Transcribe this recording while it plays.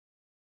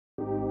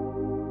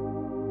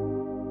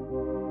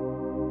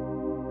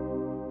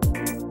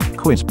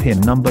Quiz pin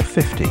number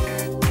 50.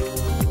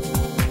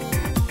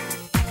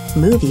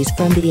 Movies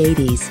from the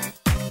 80s.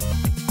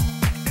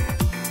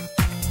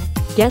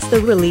 Guess the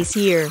release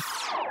year.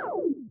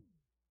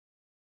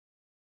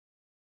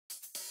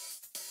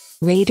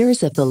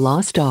 Raiders of the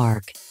Lost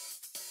Ark.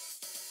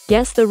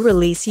 Guess the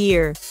release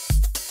year.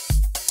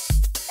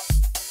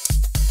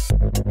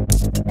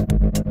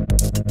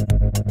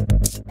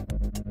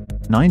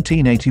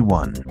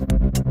 (1981).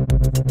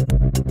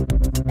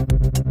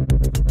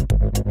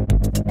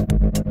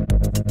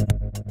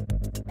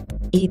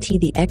 E.T.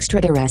 the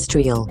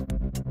Extraterrestrial.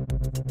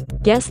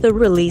 Guess the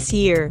release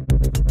year.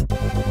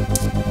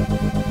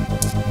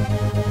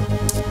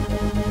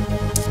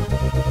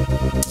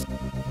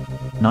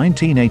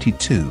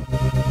 (1982).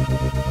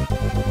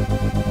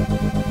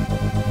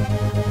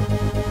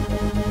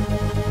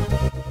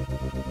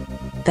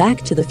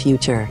 Back to the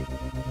Future.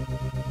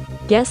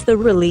 Guess the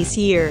release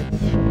year.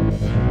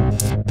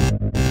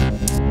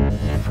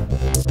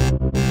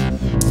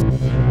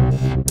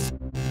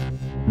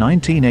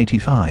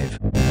 (1985).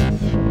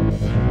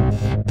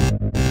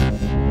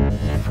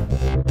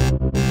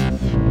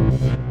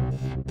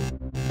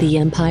 The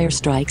Empire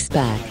Strikes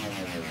Back.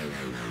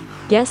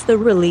 Guess the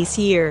release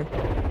year.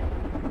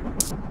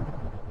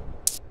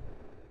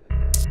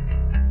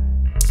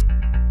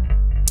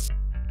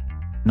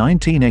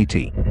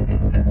 (1980).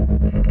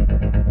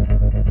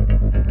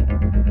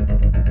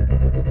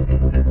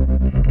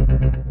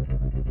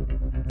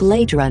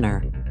 Blade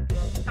Runner.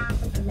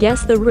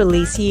 Guess the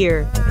release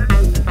year.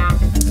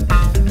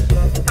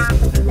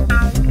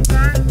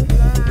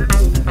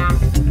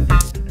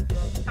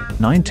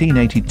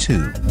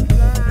 (1982).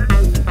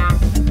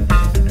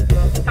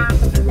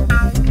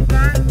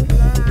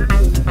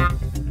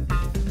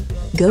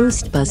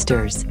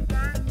 Ghostbusters.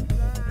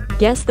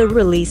 Guess the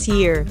release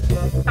year.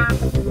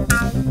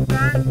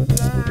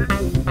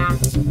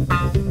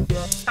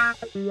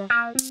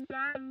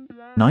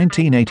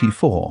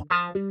 (1984).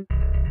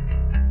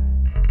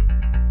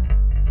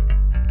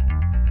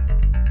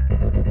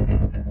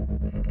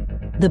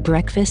 The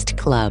Breakfast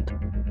Club.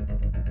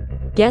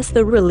 Guess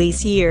the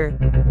release year.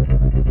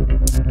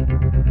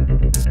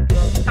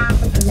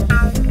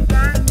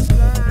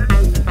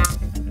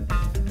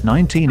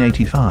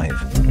 (1985).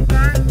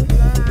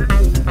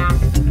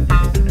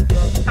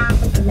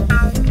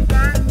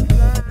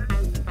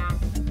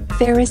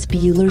 Ferris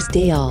Bueller's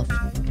Day Off.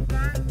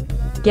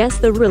 Guess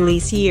the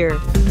release year.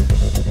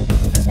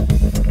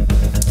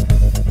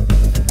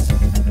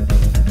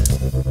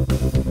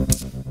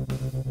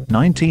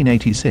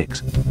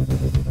 (1986).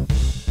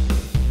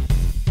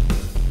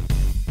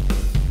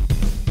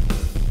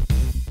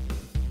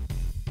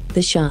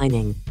 The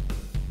Shining.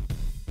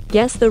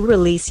 Guess the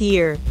release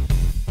year.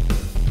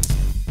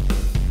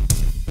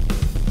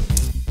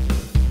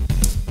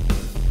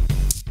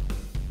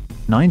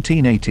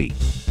 (1980).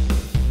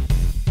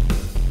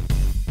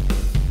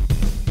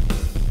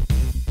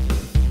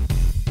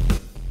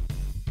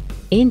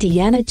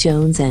 Indiana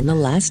Jones and the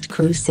Last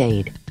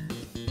Crusade.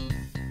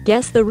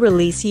 Guess the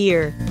release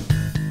year.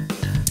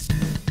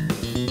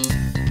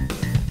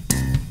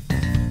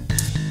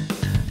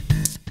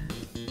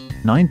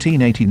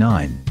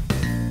 (1989).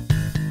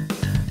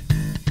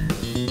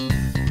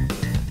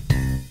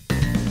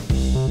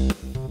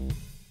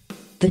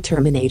 The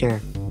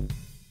Terminator.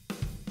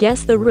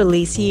 Guess the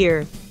release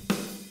year.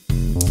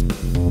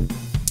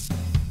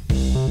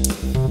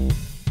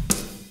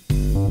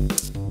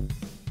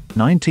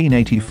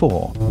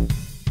 (1984).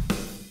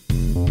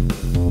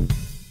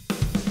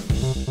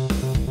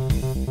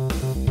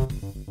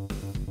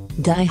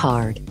 Die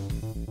Hard.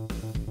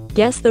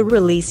 Guess the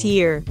release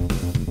year.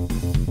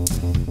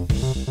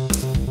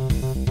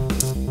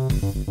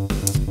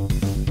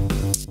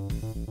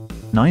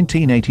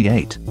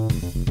 (1988).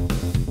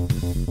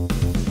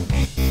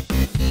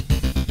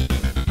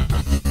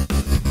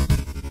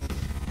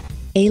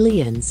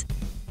 Aliens.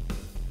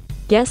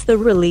 Guess the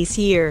release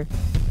year.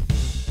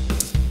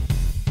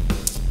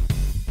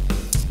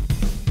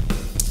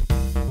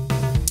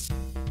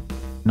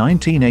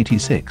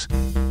 (1986).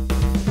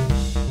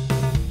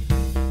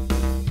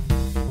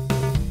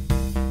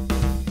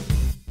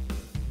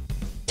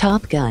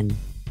 Top Gun.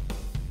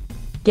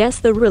 Guess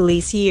the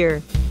release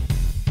year.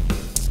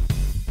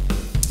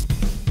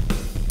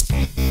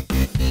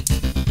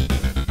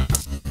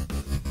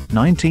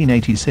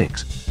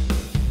 (1986).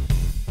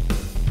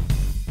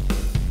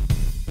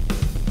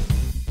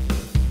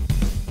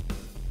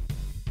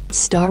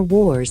 Star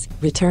Wars: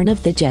 Return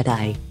of the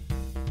Jedi.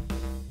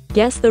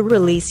 Guess the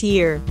release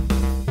year.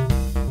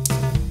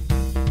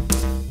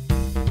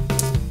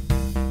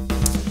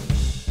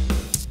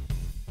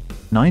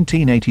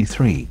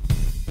 (1983).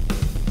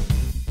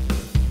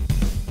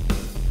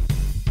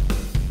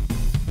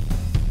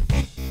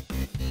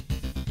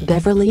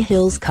 Beverly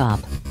Hills Cop.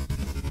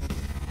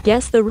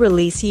 Guess the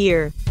release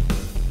year.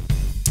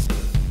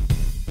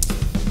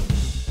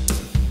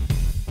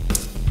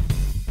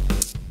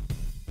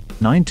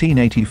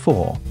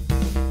 (1984).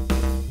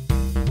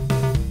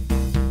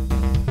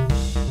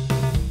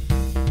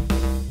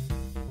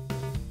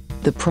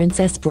 The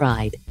Princess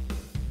Bride.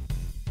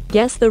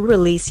 Guess the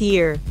release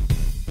year.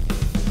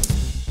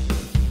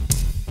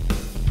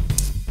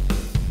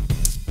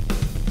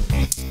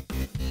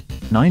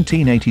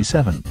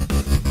 $1987.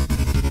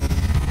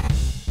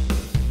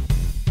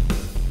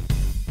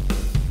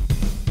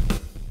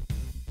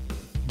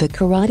 The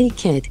Karate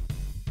Kid.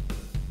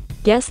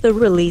 Guess the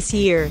release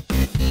year.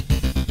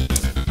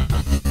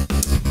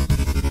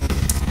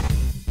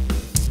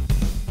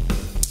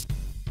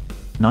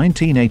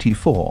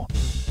 $1984.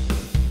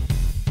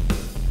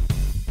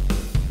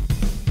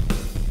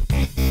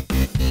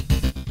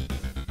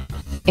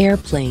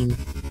 Airplane.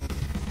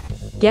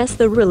 Guess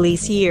the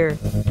release year.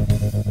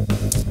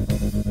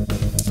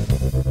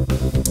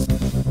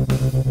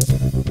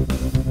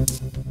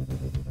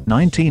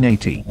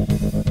 $1980.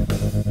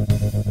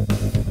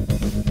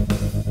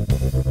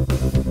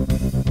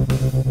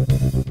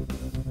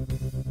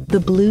 The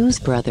Blues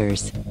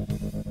Brothers.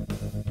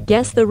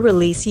 Guess the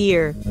release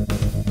year.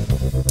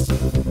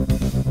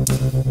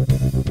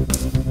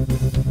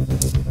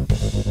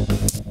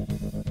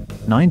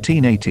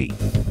 $1980.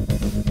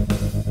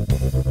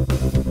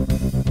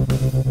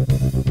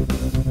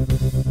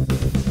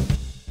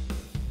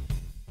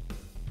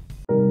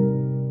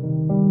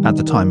 At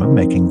the time of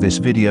making this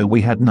video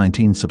we had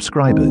 19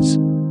 subscribers.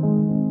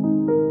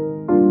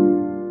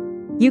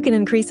 You can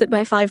increase it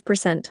by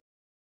 5%.